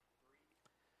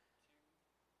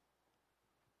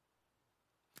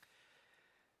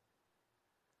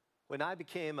When I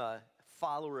became a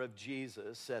follower of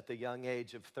Jesus at the young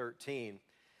age of 13,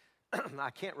 I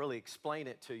can't really explain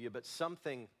it to you, but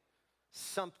something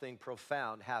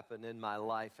profound happened in my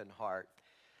life and heart.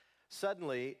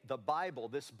 Suddenly, the Bible,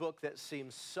 this book that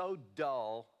seems so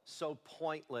dull, so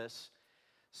pointless,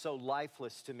 so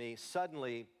lifeless to me,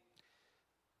 suddenly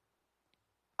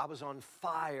I was on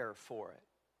fire for it.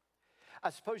 I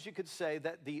suppose you could say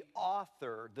that the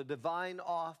author, the divine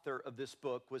author of this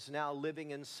book was now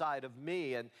living inside of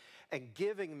me and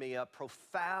giving me a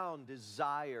profound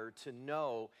desire to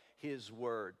know his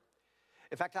word.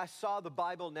 In fact, I saw the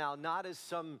Bible now not as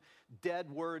some dead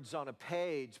words on a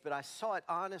page, but I saw it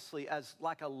honestly as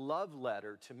like a love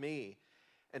letter to me.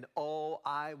 And oh,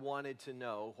 I wanted to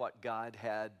know what God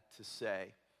had to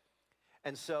say.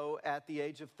 And so at the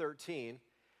age of 13,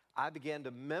 I began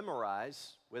to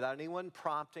memorize, without anyone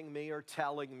prompting me or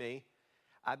telling me,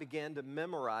 I began to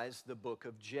memorize the book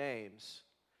of James.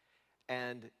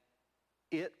 And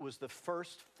it was the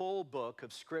first full book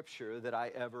of Scripture that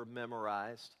I ever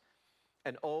memorized.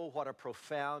 And oh, what a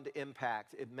profound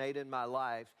impact it made in my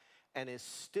life and is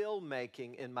still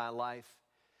making in my life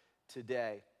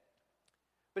today.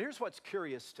 But here's what's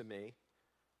curious to me.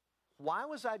 Why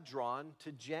was I drawn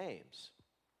to James?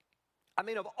 I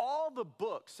mean, of all the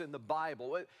books in the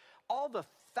Bible, all the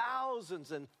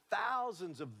thousands and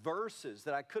thousands of verses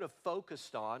that I could have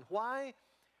focused on, why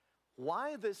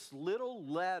this little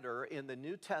letter in the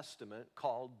New Testament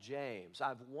called James?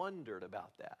 I've wondered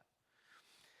about that.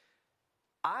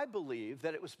 I believe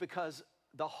that it was because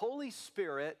the Holy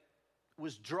Spirit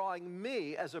was drawing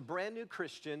me as a brand new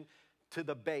Christian to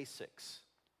the basics.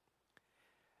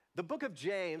 The book of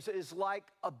James is like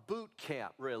a boot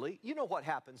camp, really. You know what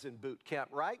happens in boot camp,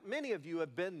 right? Many of you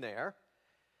have been there.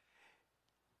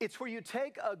 It's where you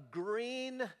take a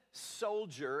green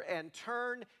soldier and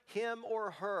turn him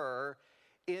or her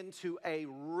into a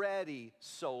ready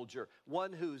soldier,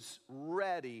 one who's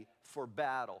ready for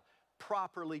battle,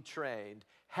 properly trained,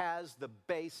 has the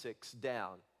basics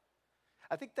down.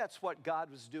 I think that's what God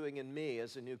was doing in me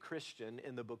as a new Christian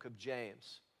in the book of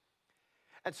James.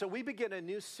 And so we begin a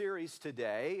new series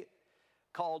today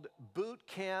called Boot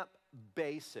Camp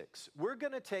Basics. We're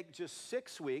going to take just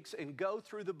 6 weeks and go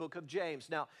through the book of James.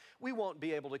 Now, we won't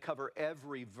be able to cover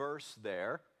every verse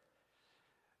there,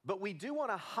 but we do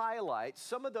want to highlight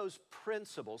some of those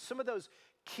principles, some of those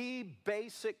key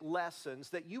basic lessons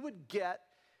that you would get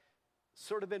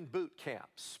sort of in boot camp,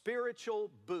 spiritual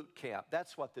boot camp.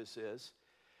 That's what this is.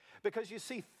 Because you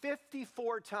see,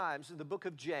 54 times in the book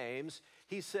of James,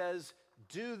 he says,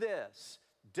 do this,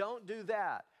 don't do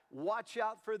that, watch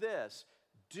out for this,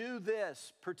 do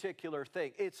this particular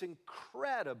thing. It's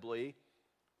incredibly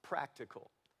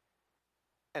practical.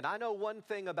 And I know one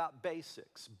thing about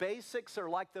basics. Basics are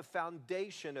like the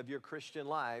foundation of your Christian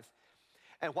life.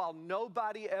 And while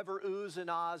nobody ever oohs and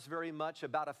ahs very much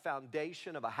about a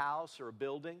foundation of a house or a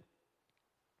building,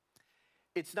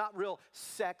 it's not real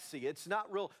sexy, it's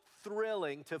not real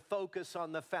thrilling to focus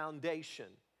on the foundation.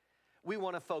 We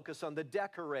want to focus on the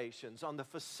decorations, on the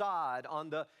facade,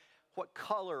 on what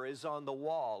color is on the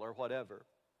wall or whatever.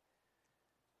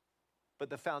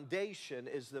 But the foundation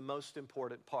is the most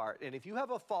important part. And if you have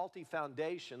a faulty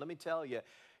foundation, let me tell you,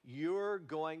 you're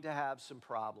going to have some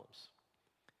problems.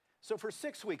 So for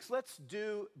 6 weeks, let's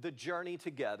do the journey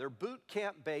together, Boot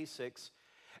Camp Basics.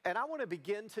 And I want to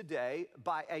begin today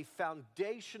by a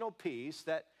foundational piece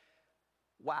that,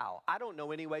 wow, I don't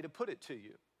know any way to put it to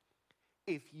you.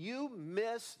 If you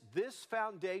miss this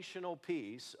foundational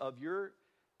piece of your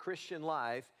Christian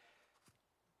life,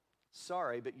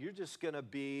 sorry, but you're just going to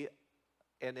be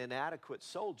an inadequate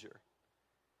soldier.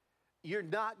 You're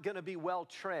not going to be well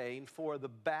trained for the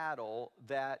battle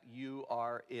that you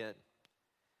are in.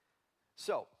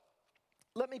 So,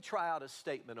 let me try out a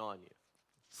statement on you.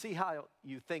 See how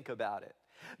you think about it.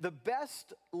 The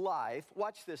best life,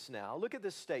 watch this now, look at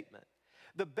this statement.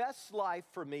 The best life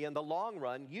for me in the long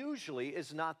run usually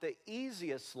is not the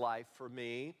easiest life for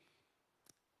me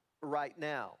right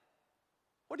now.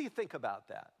 What do you think about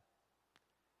that?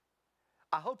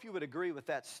 I hope you would agree with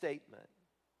that statement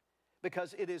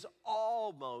because it is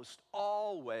almost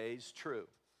always true.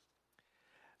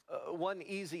 One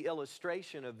easy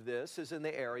illustration of this is in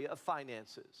the area of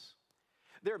finances.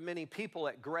 There are many people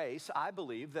at Grace, I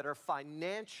believe, that are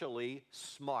financially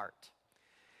smart.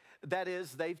 That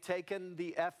is, they've taken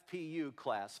the FPU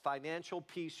class, Financial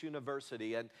Peace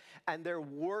University, and they're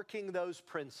working those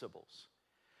principles.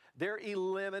 They're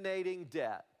eliminating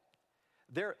debt.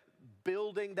 They're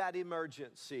building that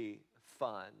emergency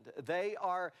fund. They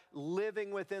are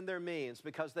living within their means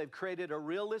because they've created a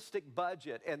realistic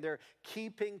budget and they're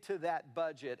keeping to that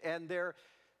budget and they're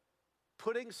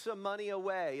putting some money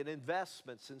away in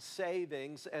investments and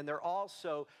savings, and they're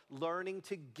also learning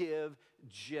to give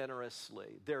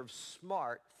generously. They're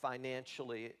smart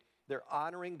financially. They're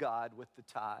honoring God with the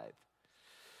tithe.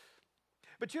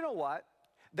 But you know what?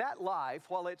 That life,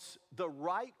 while it's the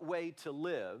right way to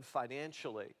live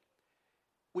financially,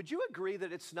 would you agree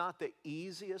that it's not the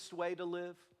easiest way to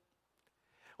live?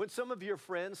 When some of your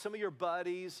friends, some of your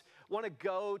buddies want to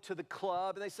go to the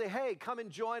club and they say, hey, come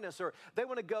and join us, or they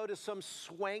want to go to some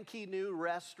swanky new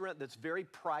restaurant that's very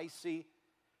pricey,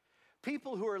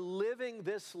 people who are living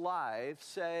this life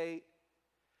say,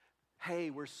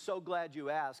 hey, we're so glad you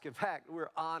asked. In fact,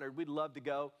 we're honored. We'd love to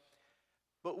go.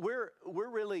 But we're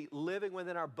really living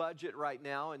within our budget right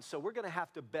now, and so we're going to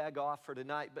have to beg off for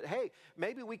tonight. But hey,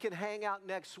 maybe we can hang out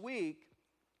next week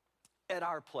at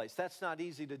our place. That's not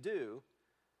easy to do,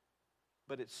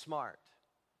 but it's smart.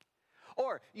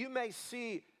 Or you may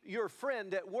see your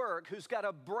friend at work who's got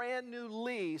a brand new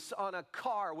lease on a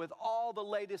car with all the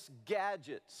latest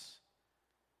gadgets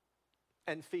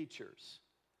and features.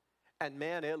 And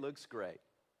man, it looks great.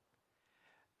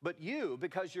 But you,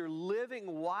 because you're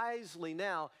living wisely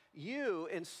now, you,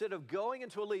 instead of going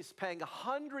into a lease paying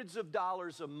hundreds of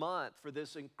dollars a month for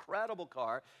this incredible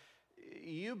car,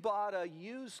 you bought a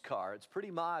used car. It's pretty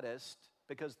modest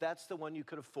because that's the one you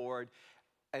could afford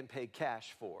and pay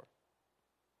cash for.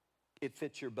 It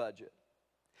fits your budget.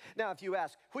 Now, if you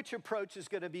ask which approach is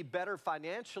going to be better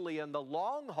financially in the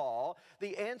long haul,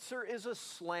 the answer is a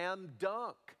slam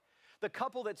dunk. The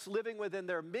couple that's living within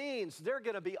their means, they're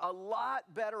going to be a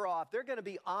lot better off. They're going to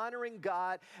be honoring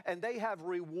God, and they have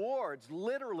rewards,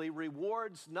 literally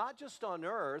rewards, not just on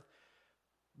earth,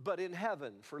 but in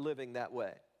heaven for living that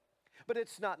way. But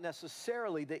it's not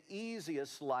necessarily the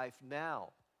easiest life now.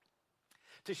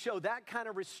 To show that kind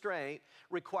of restraint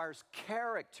requires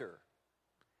character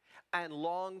and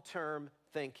long-term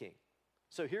thinking.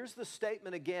 So here's the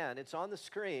statement again. It's on the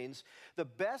screens. The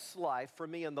best life for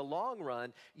me in the long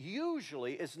run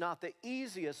usually is not the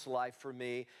easiest life for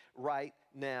me right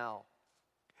now.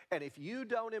 And if you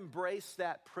don't embrace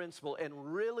that principle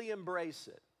and really embrace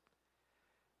it,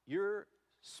 your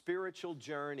spiritual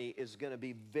journey is going to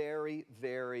be very,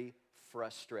 very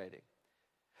frustrating.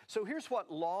 So here's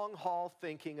what long-haul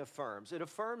thinking affirms. It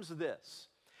affirms this: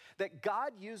 that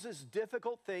God uses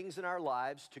difficult things in our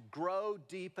lives to grow,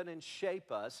 deepen, and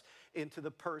shape us into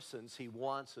the persons He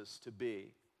wants us to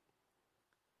be.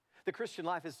 The Christian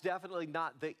life is definitely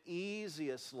not the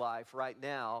easiest life right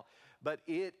now, but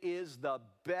it is the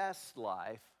best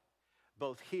life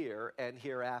both here and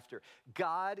hereafter.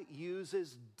 God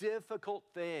uses difficult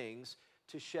things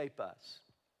to shape us.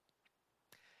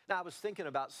 Now, I was thinking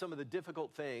about some of the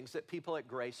difficult things that people at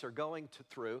Grace are going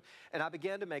through, and I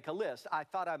began to make a list. I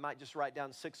thought I might just write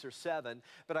down 6 or 7,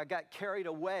 but I got carried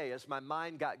away as my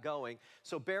mind got going.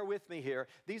 So bear with me here.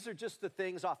 These are just the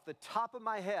things off the top of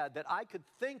my head that I could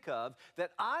think of,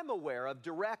 that I'm aware of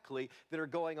directly, that are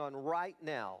going on right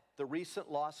now. The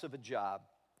recent loss of a job.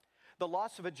 The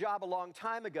loss of a job a long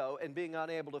time ago and being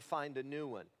unable to find a new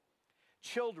one.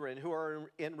 Children who are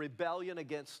in rebellion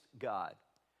against God.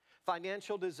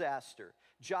 Financial disaster,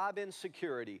 job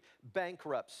insecurity,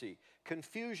 bankruptcy,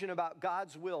 confusion about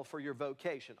God's will for your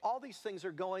vocation. All these things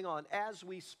are going on as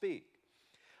we speak.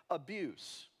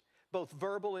 Abuse, both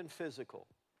verbal and physical.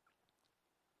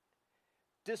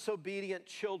 Disobedient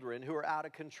children who are out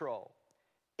of control.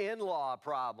 In-law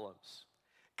problems.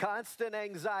 Constant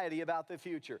anxiety about the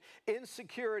future.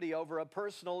 Insecurity over a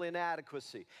personal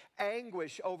inadequacy.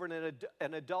 Anguish over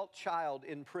an adult child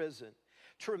in prison.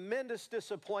 Tremendous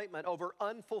disappointment over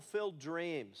unfulfilled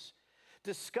dreams.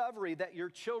 Discovery that your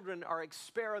children are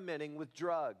experimenting with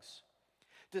drugs.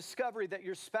 Discovery that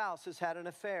your spouse has had an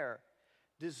affair.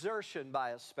 Desertion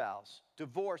by a spouse.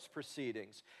 Divorce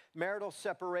proceedings. Marital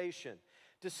separation.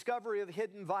 Discovery of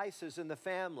hidden vices in the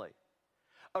family.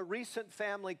 A recent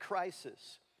family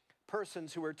crisis.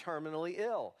 Persons who are terminally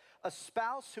ill. A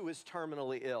spouse who is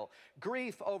terminally ill.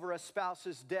 Grief over a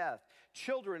spouse's death.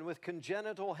 Children with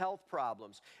congenital health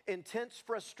problems, intense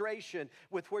frustration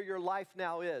with where your life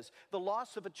now is, the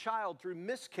loss of a child through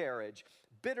miscarriage,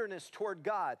 bitterness toward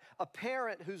God, a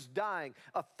parent who's dying,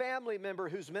 a family member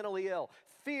who's mentally ill,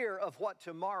 fear of what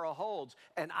tomorrow holds,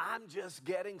 and I'm just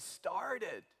getting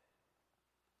started.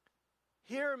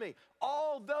 Hear me.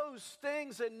 All those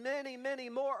things and many, many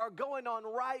more are going on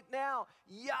right now.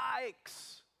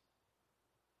 Yikes.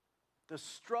 The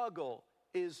struggle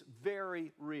is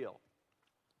very real.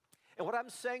 And what I'm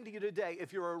saying to you today,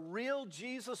 if you're a real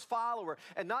Jesus follower,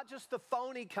 and not just the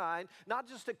phony kind, not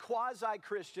just a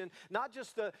quasi-Christian, not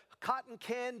just the cotton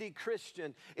candy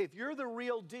Christian, if you're the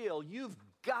real deal, you've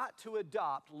got to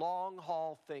adopt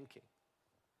long-haul thinking.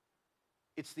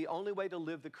 It's the only way to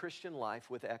live the Christian life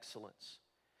with excellence.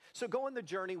 So go on the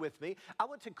journey with me. I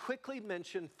want to quickly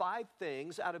mention 5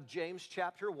 things out of James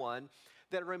chapter 1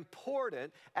 that are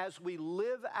important as we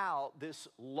live out this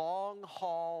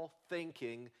long-haul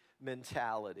thinking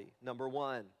mentality. Number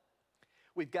 1,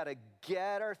 we've got to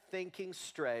get our thinking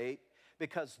straight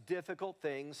because difficult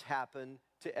things happen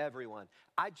to everyone.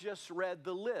 I just read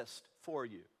the list for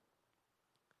you.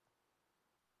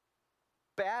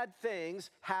 Bad things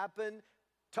happen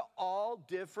to all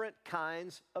different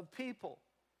kinds of people.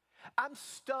 I'm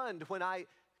stunned when I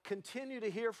continue to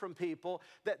hear from people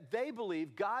that they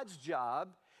believe God's job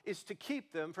is to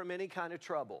keep them from any kind of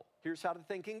trouble. Here's how the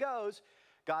thinking goes.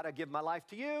 God, I give my life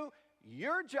to you.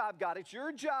 Your job, God, it's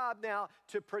your job now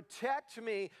to protect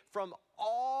me from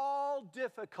all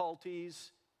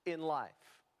difficulties in life.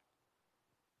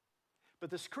 But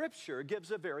the scripture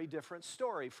gives a very different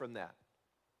story from that.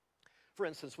 For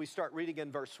instance, we start reading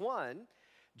in verse 1,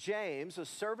 James, a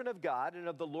servant of God and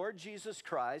of the Lord Jesus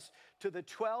Christ, to the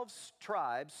 12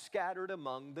 tribes scattered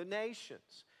among the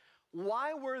nations.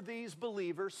 Why were these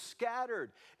believers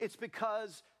scattered? It's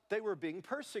because they were being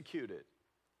persecuted.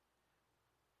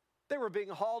 They were being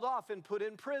hauled off and put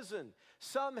in prison.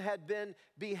 Some had been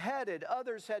beheaded.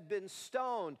 Others had been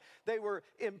stoned. They were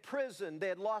imprisoned. They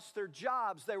had lost their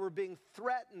jobs. They were being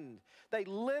threatened. They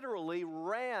literally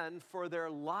ran for their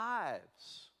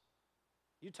lives.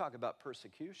 You talk about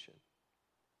persecution.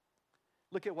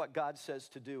 Look at what God says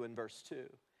to do in verse 2.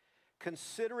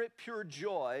 Consider it pure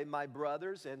joy, my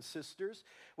brothers and sisters,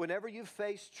 whenever you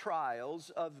face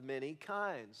trials of many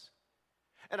kinds.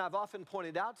 And I've often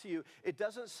pointed out to you, it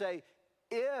doesn't say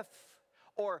if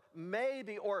or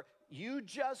maybe or you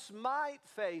just might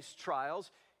face trials.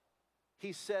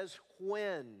 He says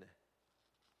when.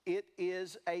 It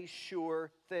is a sure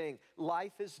thing.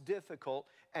 Life is difficult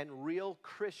and real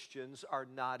Christians are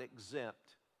not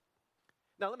exempt.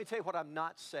 Now let me tell you what I'm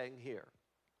not saying here.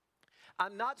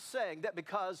 I'm not saying that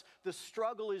because the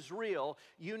struggle is real,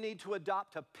 you need to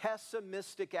adopt a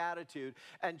pessimistic attitude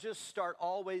and just start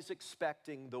always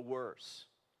expecting the worst.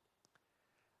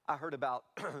 I heard about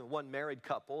one married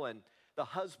couple, and the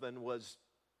husband was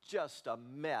just a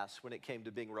mess when it came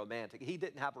to being romantic. He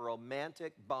didn't have a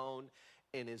romantic bone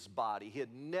in his body. He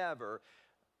had never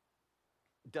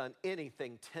done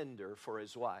anything tender for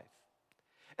his wife.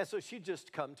 And so she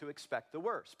just come to expect the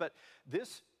worst. But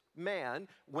this man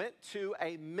went to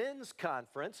a men's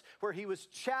conference where he was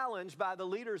challenged by the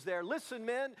leaders there. Listen,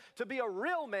 men, to be a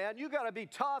real man, you got to be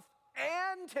tough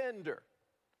and tender.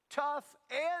 Tough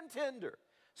and tender.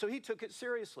 So he took it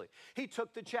seriously. He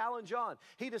took the challenge on.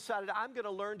 He decided, I'm going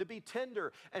to learn to be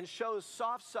tender and show a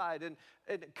soft side and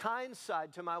kind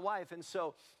side to my wife. And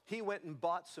so he went and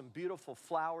bought some beautiful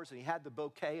flowers, and he had the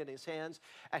bouquet in his hands,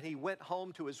 and he went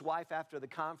home to his wife after the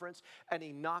conference, and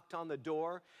he knocked on the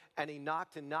door, and he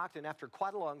knocked, and after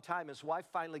quite a long time, his wife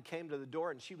finally came to the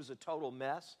door, and she was a total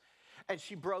mess, and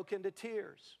she broke into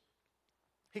tears.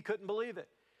 He couldn't believe it.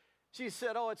 She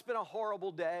said, oh, it's been a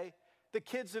horrible day. The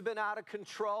kids have been out of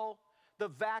control. The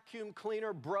vacuum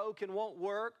cleaner broke and won't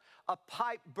work. A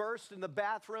pipe burst in the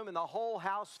bathroom and the whole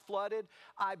house flooded.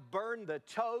 I burned the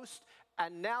toast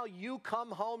and now you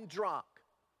come home drunk.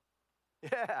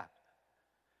 Yeah.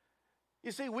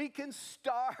 You see, we can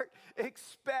start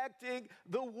expecting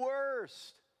the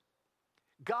worst.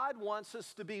 God wants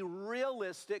us to be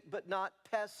realistic but not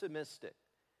pessimistic.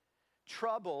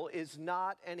 Trouble is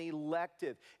not an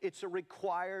elective. It's a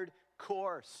required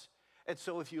course. And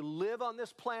so if you live on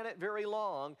this planet very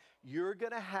long, you're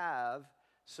going to have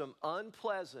some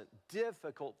unpleasant,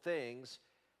 difficult things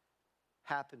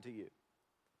happen to you.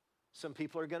 Some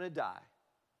people are going to die.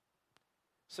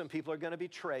 Some people are going to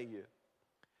betray you.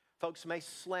 Folks may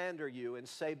slander you and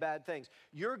say bad things.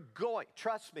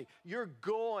 Trust me, you're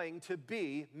going to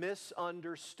be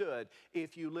misunderstood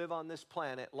if you live on this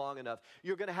planet long enough.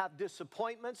 You're going to have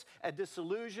disappointments and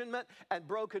disillusionment and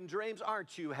broken dreams.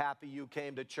 Aren't you happy you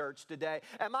came to church today?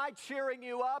 Am I cheering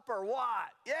you up or what?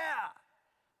 Yeah.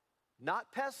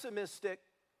 Not pessimistic.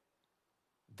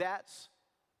 That's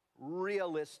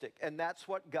realistic. And that's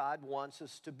what God wants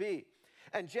us to be.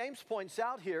 And James points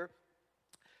out here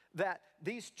that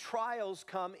these trials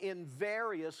come in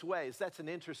various ways. That's an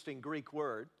interesting Greek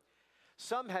word.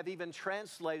 Some have even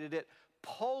translated it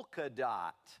polka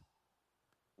dot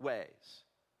ways.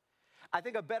 I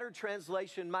think a better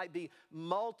translation might be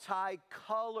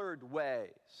multicolored ways.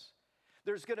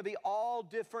 There's going to be all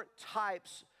different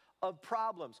types of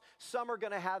problems. Some are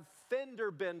going to have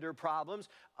fender bender problems.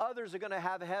 Others are going to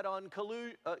have head-on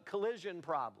collision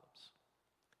problems.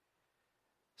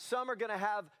 Some are going to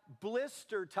have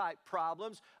blister-type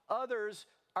problems. Others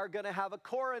are going to have a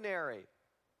coronary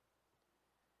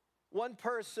One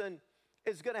person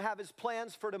is going to have his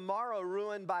plans for tomorrow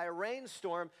ruined by a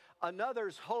rainstorm.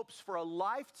 Another's hopes for a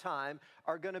lifetime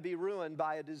are going to be ruined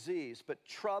by a disease. But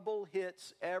trouble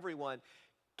hits everyone.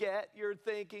 Get your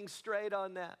thinking straight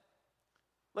on that.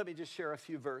 Let me just share a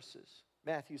few verses.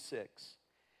 Matthew 6.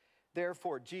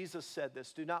 Therefore, Jesus said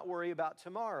this, do not worry about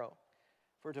tomorrow,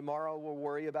 for tomorrow will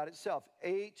worry about itself.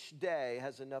 Each day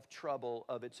has enough trouble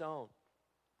of its own.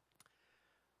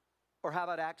 Or how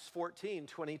about Acts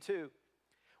 14:22?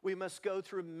 We must go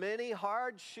through many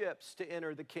hardships to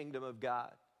enter the kingdom of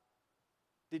God.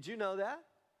 Did you know that?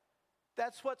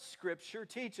 That's what Scripture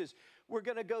teaches. We're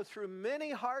going to go through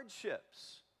many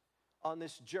hardships on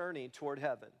this journey toward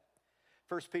heaven.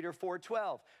 1 Peter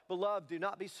 4:12, beloved, do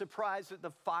not be surprised at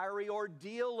the fiery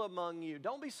ordeal among you.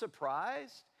 Don't be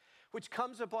surprised, which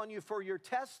comes upon you for your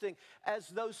testing, as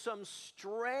though some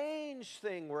strange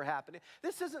thing were happening.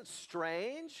 This isn't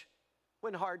strange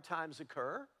when hard times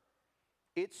occur.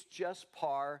 It's just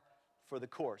par for the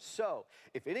course. So,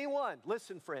 if anyone,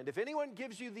 listen friend, if anyone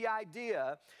gives you the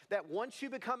idea that once you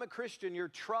become a Christian, your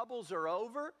troubles are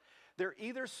over, they're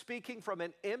either speaking from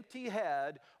an empty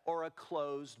head or a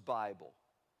closed Bible.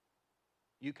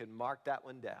 You can mark that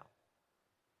one down.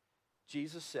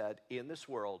 Jesus said, in this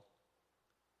world,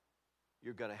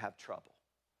 you're going to have trouble.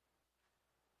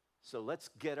 So let's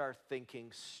get our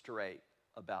thinking straight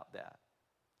about that.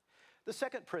 The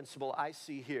second principle I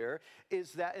see here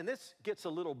is that, and this gets a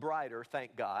little brighter,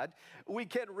 thank God, we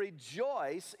can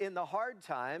rejoice in the hard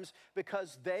times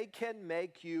because they can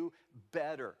make you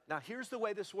better. Now, here's the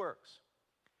way this works.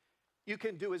 You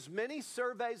can do as many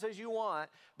surveys as you want,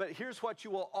 but here's what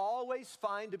you will always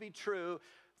find to be true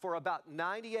for about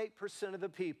 98% of the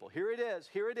people. Here it is,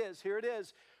 here it is, here it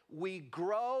is. We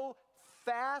grow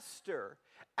faster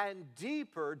and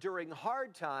deeper during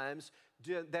hard times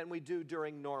than we do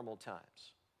during normal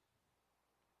times.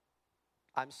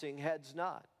 I'm seeing heads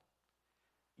nod.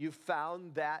 You've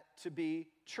found that to be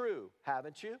true,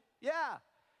 haven't you? Yeah.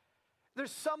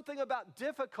 There's something about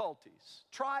difficulties,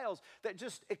 trials, that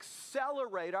just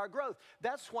accelerate our growth.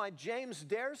 That's why James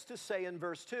dares to say in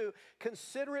verse 2,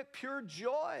 consider it pure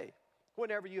joy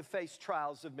whenever you face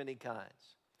trials of many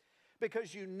kinds,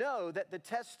 because you know that the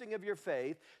testing of your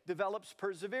faith develops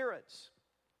perseverance.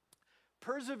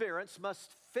 Perseverance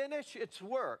must finish its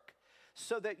work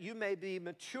so that you may be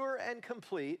mature and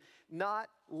complete, not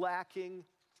lacking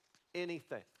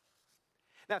anything.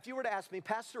 Now, if you were to ask me,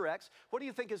 Pastor X, what do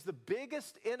you think is the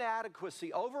biggest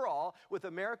inadequacy overall with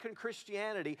American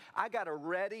Christianity? I got a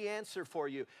ready answer for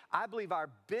you. I believe our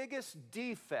biggest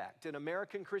defect in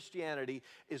American Christianity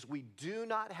is we do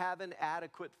not have an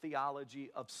adequate theology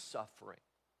of suffering.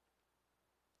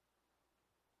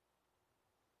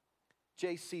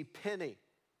 J.C. Penney,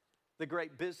 the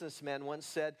great businessman, once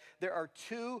said, there are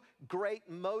two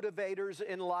great motivators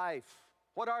in life.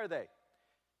 What are they?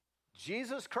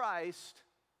 Jesus Christ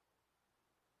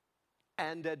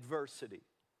and adversity.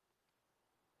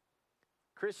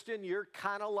 Christian, you're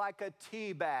kind of like a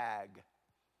tea bag.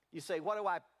 You say, what do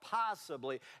I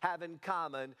possibly have in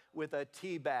common with a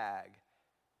tea bag?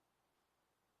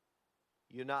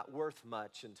 You're not worth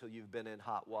much until you've been in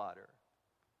hot water.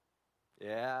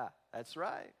 Yeah, that's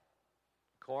right.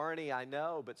 Corny, I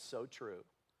know, but so true.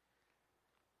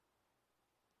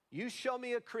 You show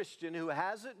me a Christian who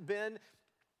hasn't been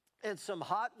in some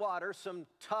hot water, some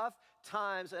tough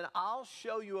times, and I'll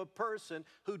show you a person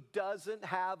who doesn't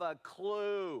have a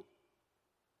clue.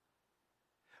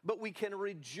 But we can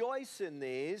rejoice in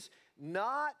these,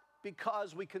 not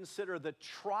because we consider the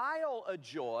trial a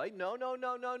joy. No, no,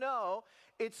 no, no, no.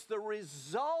 It's the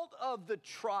result of the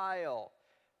trial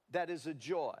that is a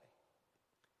joy,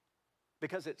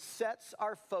 because it sets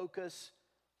our focus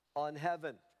on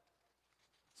heaven.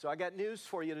 So I got news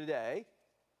for you today.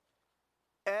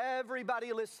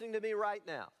 Everybody listening to me right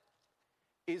now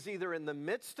is either in the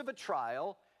midst of a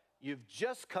trial, you've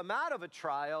just come out of a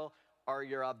trial, or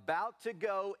you're about to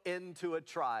go into a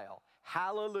trial.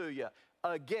 Hallelujah.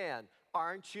 Again,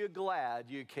 aren't you glad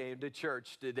you came to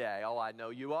church today? Oh, I know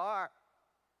you are.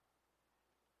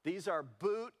 These are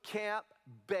boot camp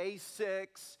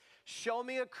basics. Show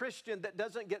me a Christian that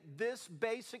doesn't get this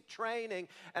basic training,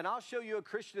 and I'll show you a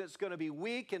Christian that's going to be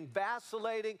weak and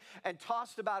vacillating and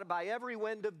tossed about by every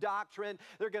wind of doctrine.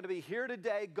 They're going to be here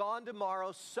today, gone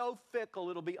tomorrow, so fickle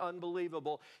it'll be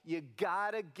unbelievable. You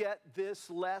got to get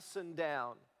this lesson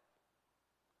down.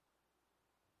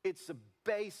 It's the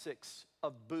basics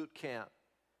of boot camp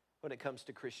when it comes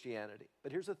to Christianity.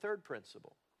 But here's a third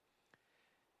principle.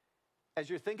 As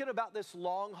you're thinking about this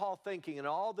long haul thinking and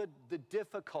all the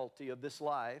difficulty of this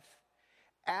life,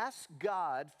 ask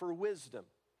God for wisdom.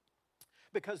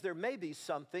 because there may be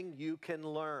something you can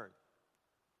learn.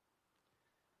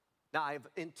 Now, I've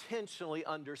intentionally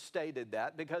understated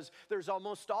that because there's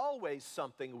almost always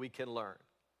something we can learn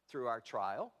through our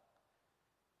trial.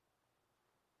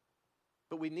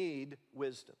 But we need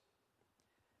wisdom.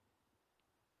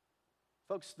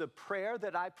 Folks, the prayer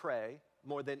that I pray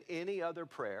more than any other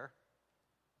prayer,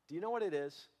 do you know what it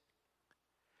is?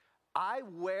 I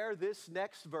wear this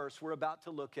next verse we're about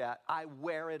to look at, I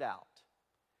wear it out.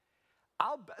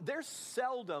 There's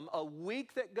seldom a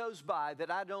week that goes by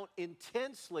that I don't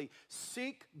intensely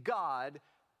seek God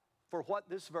for what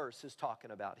this verse is talking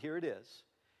about. Here it is.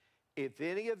 If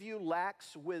any of you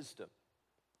lacks wisdom,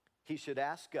 he should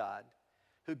ask God,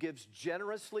 who gives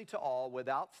generously to all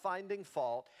without finding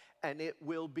fault, and it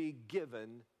will be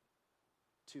given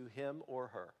to him or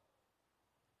her.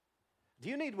 Do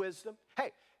you need wisdom?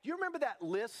 Hey, do you remember that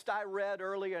list I read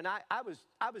earlier? And I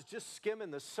was just skimming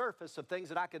the surface of things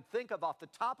that I could think of off the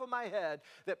top of my head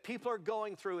that people are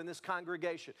going through in this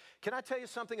congregation. Can I tell you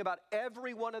something about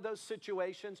every one of those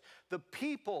situations? The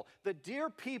people, the dear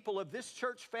people of this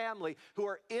church family who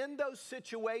are in those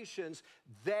situations,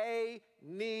 they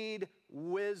need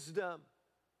wisdom.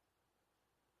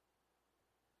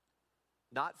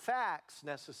 Not facts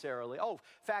necessarily. Oh,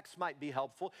 facts might be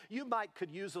helpful. You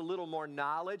could use a little more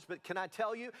knowledge, but can I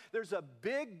tell you, there's a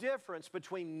big difference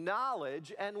between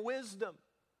knowledge and wisdom.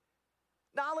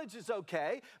 Knowledge is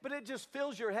okay, but it just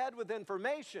fills your head with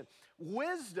information.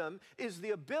 Wisdom is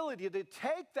the ability to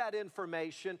take that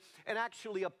information and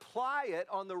actually apply it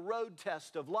on the road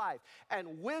test of life.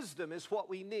 And wisdom is what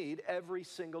we need every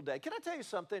single day. Can I tell you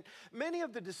something? Many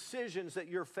of the decisions that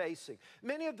you're facing,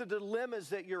 many of the dilemmas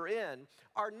that you're in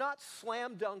are not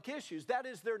slam dunk issues. That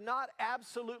is, they're not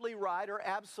absolutely right or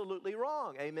absolutely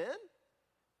wrong. Amen?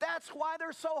 That's why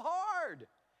they're so hard.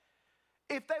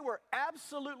 If they were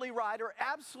absolutely right or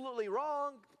absolutely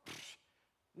wrong,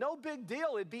 no big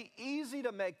deal. It'd be easy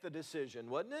to make the decision,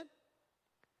 wouldn't it?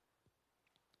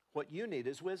 What you need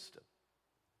is wisdom.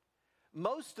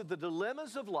 Most of the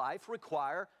dilemmas of life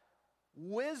require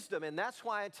wisdom, and that's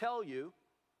why I tell you,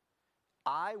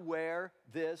 I wear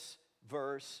this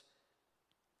verse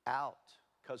out,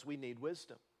 because we need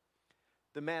wisdom.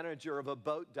 The manager of a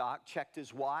boat dock checked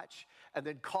his watch and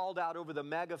then called out over the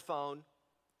megaphone,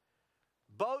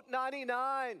 "Boat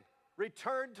 99,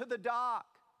 returned to the dock."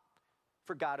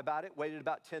 Forgot about it, waited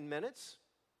about 10 minutes.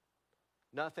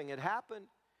 Nothing had happened.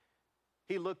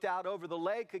 He looked out over the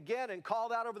lake again and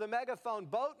called out over the megaphone,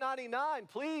 "Boat 99,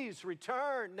 please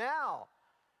return now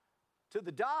to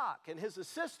the dock." And his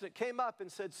assistant came up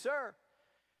and said, "Sir,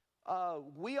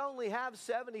 we only have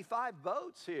 75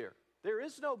 boats here. There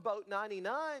is no boat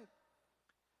 99.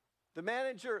 The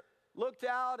manager looked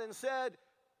out and said,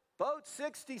 "Boat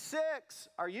 66,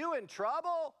 are you in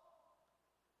trouble?"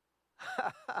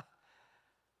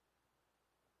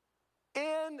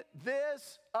 In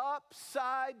this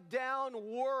upside down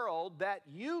world that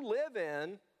you live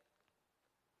in,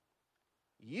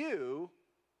 you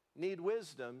need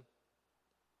wisdom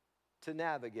to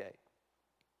navigate.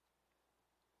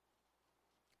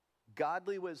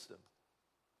 Godly wisdom.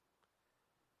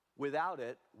 Without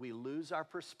it, we lose our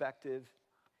perspective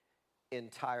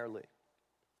entirely.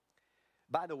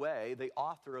 By the way, the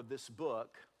author of this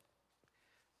book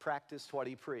practiced what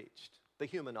he preached, the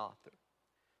human author,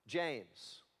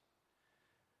 James.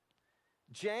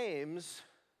 James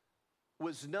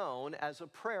was known as a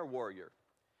prayer warrior.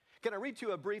 Can I read to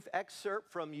you a brief excerpt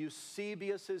from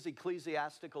Eusebius's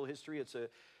Ecclesiastical History? It's a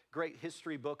great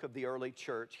history book of the early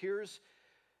church. Here's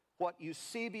what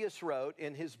Eusebius wrote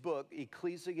in his book,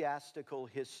 Ecclesiastical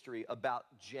History, about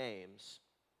James.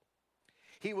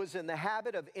 He was in the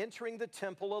habit of entering the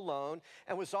temple alone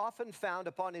and was often found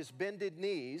upon his bended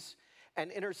knees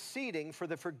and interceding for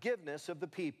the forgiveness of the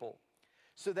people,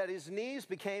 so that his knees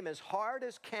became as hard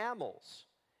as camels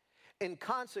in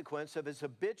consequence of his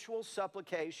habitual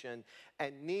supplication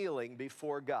and kneeling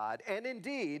before God. And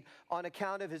indeed, on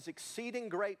account of his exceeding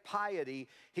great piety,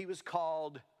 he was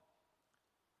called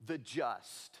the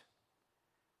Just.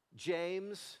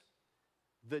 James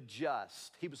the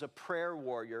Just. He was a prayer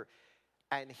warrior,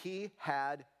 and he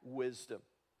had wisdom.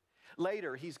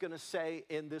 Later, he's going to say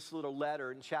in this little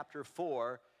letter in chapter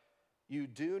 4, you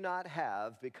do not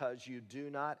have because you do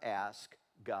not ask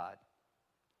God.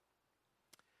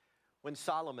 When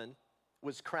Solomon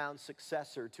was crowned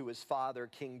successor to his father,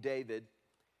 King David,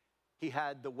 he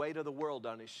had the weight of the world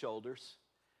on his shoulders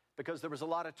because there was a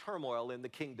lot of turmoil in the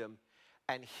kingdom,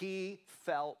 and he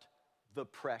felt the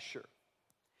pressure.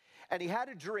 And he had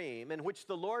a dream in which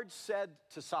the Lord said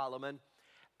to Solomon,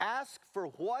 "Ask for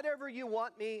whatever you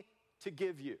want me to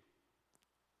give you."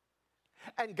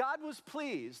 And God was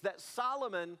pleased that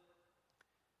Solomon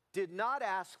did not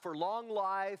ask for long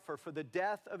life or for the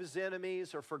death of his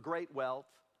enemies or for great wealth.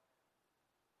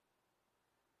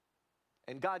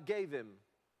 And God gave him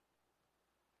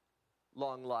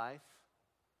long life,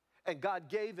 and God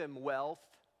gave him wealth,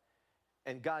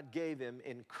 and God gave him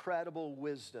incredible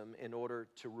wisdom in order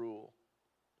to rule.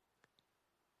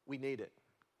 We need it.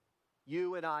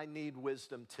 You and I need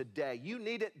wisdom today. You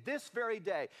need it this very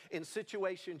day in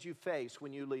situations you face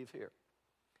when you leave here.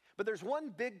 But there's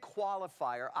one big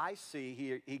qualifier I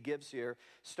see he gives here,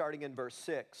 starting in verse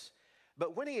 6.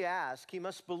 But when he asks, he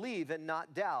must believe and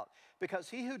not doubt, because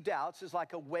he who doubts is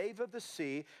like a wave of the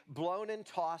sea, blown and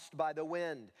tossed by the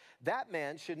wind. That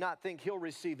man should not think he'll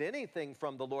receive anything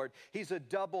from the Lord. He's a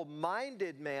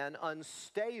double-minded man,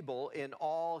 unstable in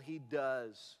all he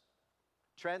does.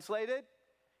 Translated?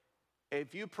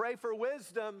 If you pray for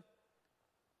wisdom,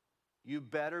 you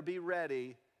better be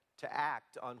ready to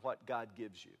act on what God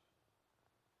gives you.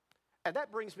 And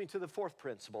that brings me to the fourth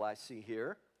principle I see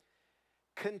here.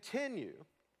 Continue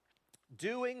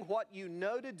doing what you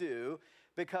know to do,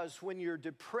 because when you're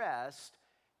depressed,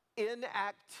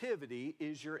 inactivity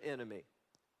is your enemy.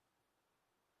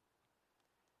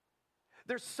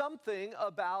 There's something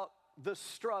about the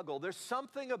struggle. There's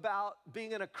something about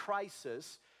being in a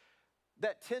crisis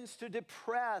that tends to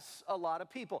depress a lot of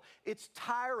people. It's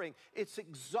tiring, it's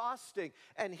exhausting,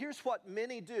 and here's what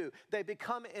many do. They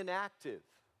become inactive.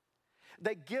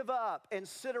 They give up and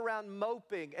sit around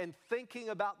moping and thinking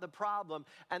about the problem,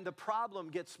 and the problem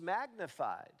gets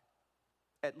magnified,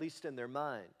 at least in their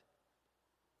mind.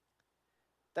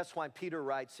 That's why Peter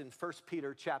writes in 1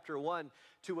 Peter chapter 1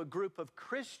 to a group of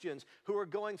Christians who are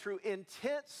going through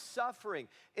intense suffering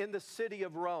in the city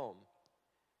of Rome.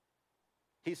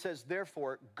 He says,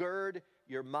 therefore, gird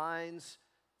your minds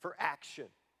for action.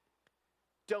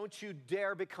 Don't you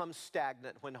dare become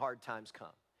stagnant when hard times come.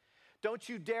 Don't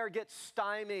you dare get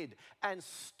stymied and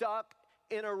stuck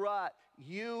in a rut.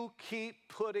 You keep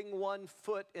putting one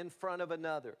foot in front of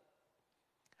another.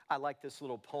 I like this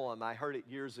little poem. I heard it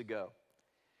years ago.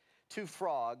 2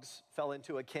 frogs fell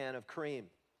into a can of cream,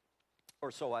 or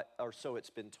so it's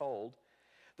been told.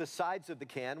 The sides of the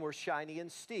can were shiny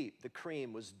and steep. The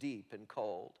cream was deep and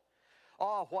cold.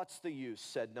 "Oh, what's the use,"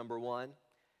 said number 1.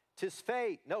 "'Tis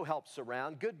fate, no help's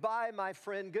around. Goodbye, my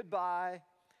friend, goodbye.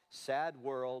 Sad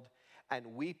world."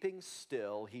 And weeping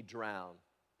still, he drowned.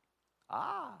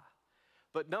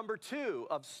 But number 2,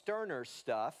 of sterner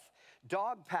stuff,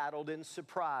 dog paddled in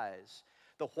surprise,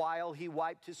 the while he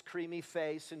wiped his creamy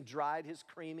face and dried his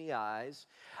creamy eyes.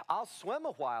 "I'll swim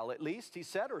a while at least," he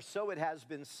said, or so it has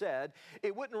been said.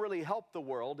 "It wouldn't really help the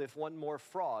world if one more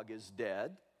frog is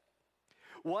dead."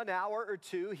 1 hour or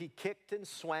 2 he kicked and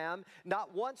swam.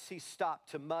 Not once he stopped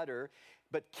to mutter,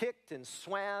 but kicked and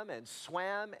swam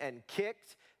and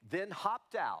kicked, then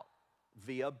hopped out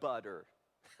via butter.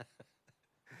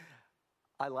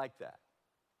 I like that.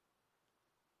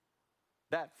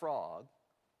 That frog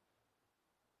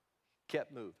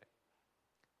kept moving.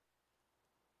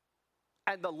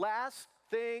 And the last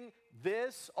thing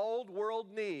this old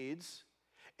world needs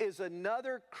is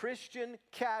another Christian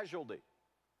casualty,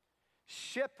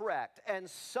 shipwrecked and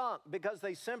sunk because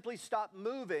they simply stopped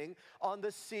moving on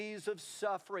the seas of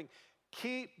suffering.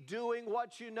 Keep doing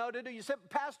what you know to do. You said,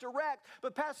 Pastor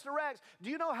Rex, do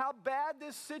you know how bad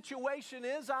this situation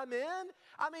is I'm in?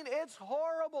 I mean, it's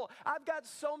horrible. I've got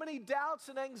so many doubts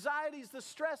and anxieties. The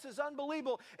stress is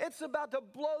unbelievable. It's about to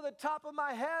blow the top of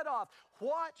my head off.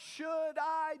 What should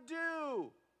I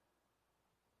do?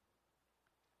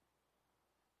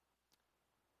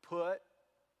 Put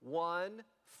one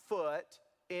foot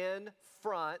in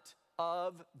front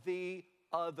of the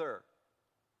other.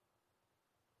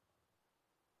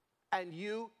 And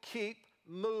you keep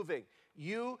moving.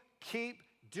 You keep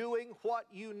doing what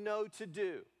you know to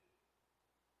do.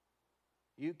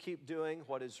 You keep doing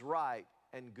what is right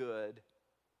and good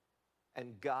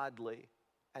and godly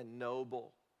and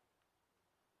noble.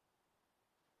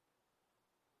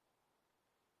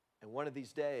 And one of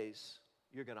these days,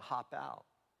 you're going to hop out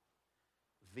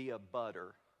via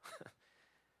butter.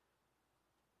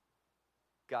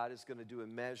 God is going to do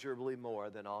immeasurably more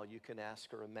than all you can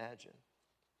ask or imagine.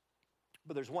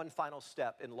 But there's one final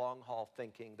step in long-haul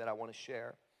thinking that I want to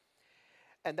share.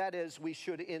 And that is, we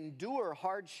should endure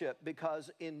hardship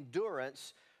because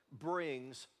endurance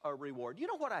brings a reward. You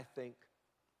know what I think?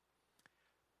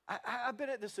 I've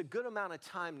been at this a good amount of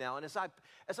time now, and as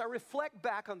I reflect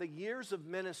back on the years of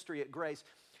ministry at Grace,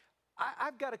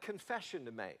 I've got a confession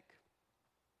to make.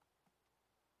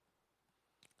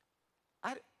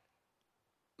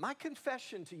 My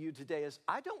confession to you today is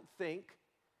I don't think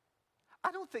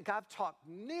I don't think I've talked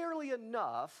nearly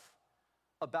enough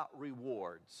about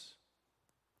rewards.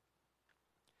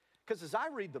 Because as I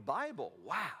read the Bible,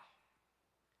 wow,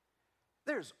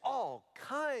 there's all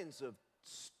kinds of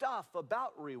stuff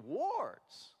about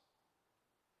rewards.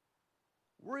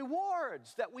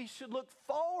 Rewards that we should look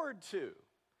forward to,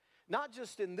 not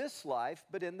just in this life,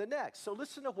 but in the next. So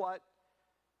listen to what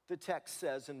the text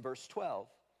says in verse 12.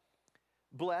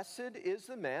 Blessed is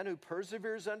the man who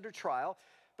perseveres under trial,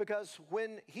 because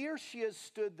when he or she has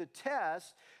stood the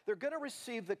test, they're going to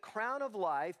receive the crown of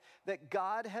life that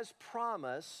God has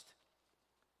promised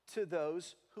to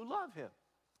those who love him.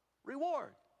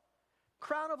 Reward.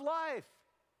 Crown of life.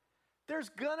 There's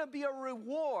going to be a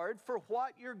reward for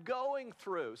what you're going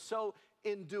through. So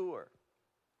endure.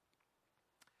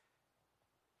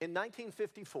 In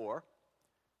 1954,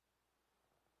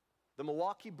 the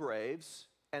Milwaukee Braves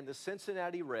and the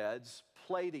Cincinnati Reds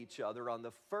played each other on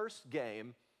the first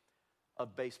game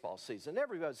of baseball season.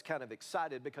 Everybody was kind of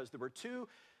excited because there were two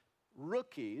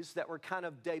rookies that were kind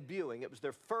of debuting. It was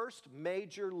their first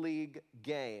major league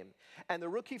game. And the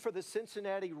rookie for the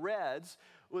Cincinnati Reds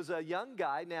was a young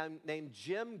guy named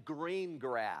Jim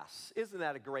Greengrass. Isn't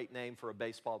that a great name for a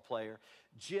baseball player?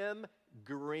 Jim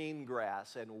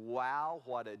Greengrass. And wow,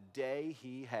 what a day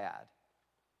he had.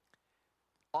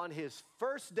 On his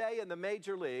first day in the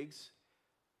major leagues,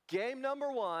 game number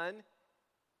 1,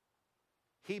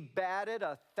 he batted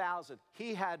 1,000.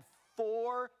 He had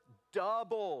 4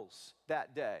 doubles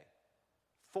that day.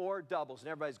 4 doubles. And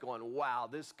everybody's going, wow,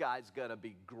 this guy's going to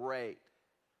be great.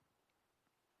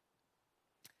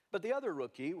 But the other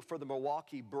rookie for the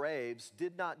Milwaukee Braves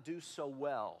did not do so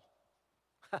well.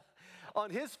 On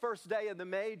his first day in the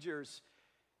majors,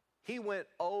 he went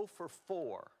 0 for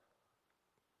 4.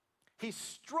 He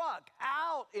struck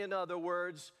out, in other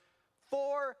words,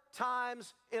 4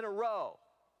 times in a row.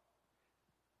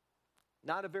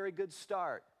 Not a very good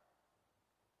start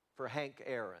for Hank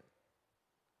Aaron,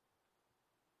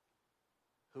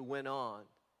 who went on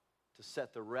to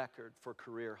set the record for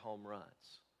career home runs.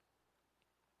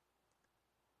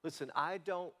 Listen, I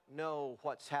don't know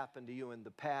what's happened to you in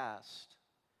the past.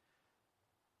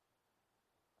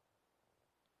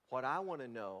 What I want to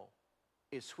know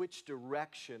is which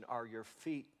direction are your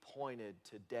feet pointed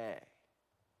today?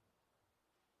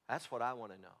 That's what I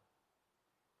want to know.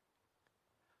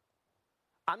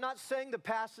 I'm not saying the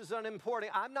past is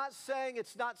unimportant. I'm not saying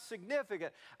it's not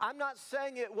significant. I'm not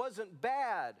saying it wasn't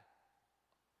bad.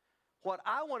 What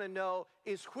I want to know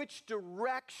is which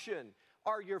direction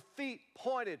are your feet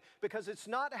pointed, because it's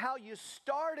not how you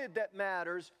started that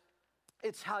matters,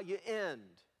 it's how you end.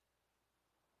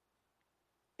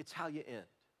 It's how you end.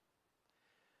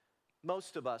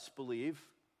 Most of us believe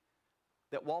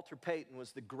that Walter Payton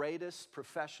was the greatest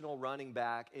professional running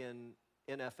back in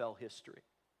NFL history.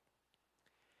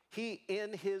 He,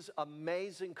 in his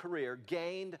amazing career,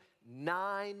 gained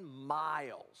 9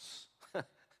 miles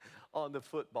on the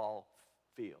football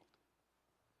field.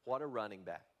 What a running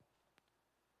back.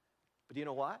 But you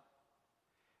know what?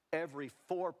 Every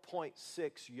 4.6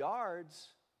 yards,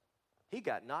 he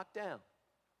got knocked down.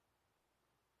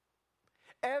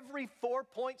 Every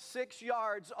 4.6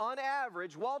 yards on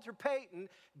average, Walter Payton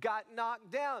got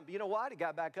knocked down. But you know what? He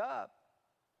got back up.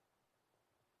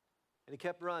 And he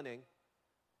kept running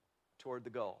toward the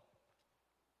goal.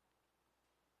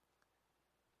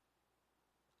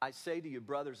 I say to you,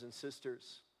 brothers and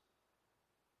sisters,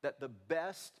 that the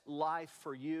best life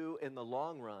for you in the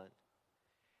long run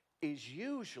is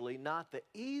usually not the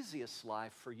easiest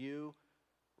life for you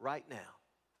right now.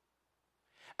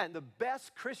 And the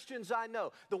best Christians I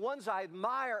know, the ones I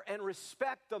admire and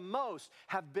respect the most,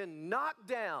 have been knocked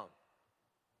down.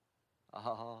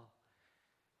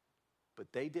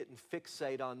 But they didn't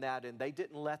fixate on that, and they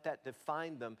didn't let that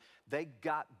define them. They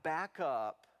got back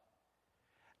up,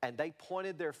 and they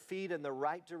pointed their feet in the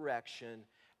right direction,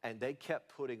 and they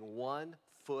kept putting one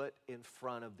foot in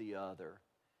front of the other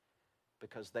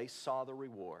because they saw the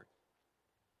reward.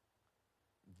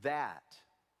 That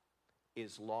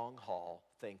is long-haul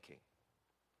thinking.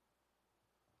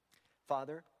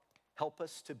 Father, help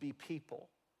us to be people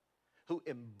who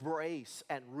embrace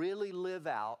and really live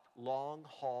out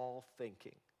long-haul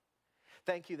thinking.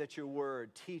 Thank you that your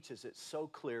word teaches it so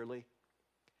clearly,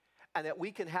 and that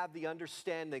we can have the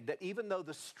understanding that even though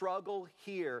the struggle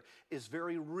here is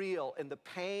very real and the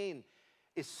pain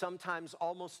is sometimes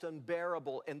almost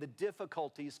unbearable and the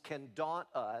difficulties can daunt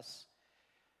us,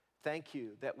 thank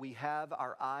you that we have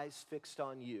our eyes fixed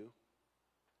on you.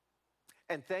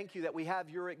 And thank you that we have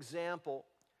your example,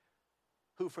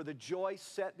 who for the joy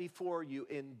set before you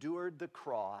endured the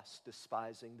cross,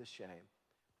 despising the shame.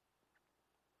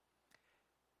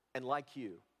 And like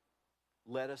you,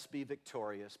 let us be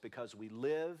victorious because we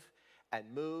live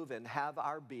and move and have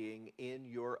our being in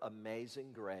your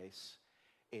amazing grace.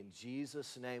 In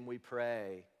Jesus' name we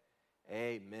pray,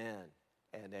 amen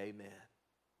and amen.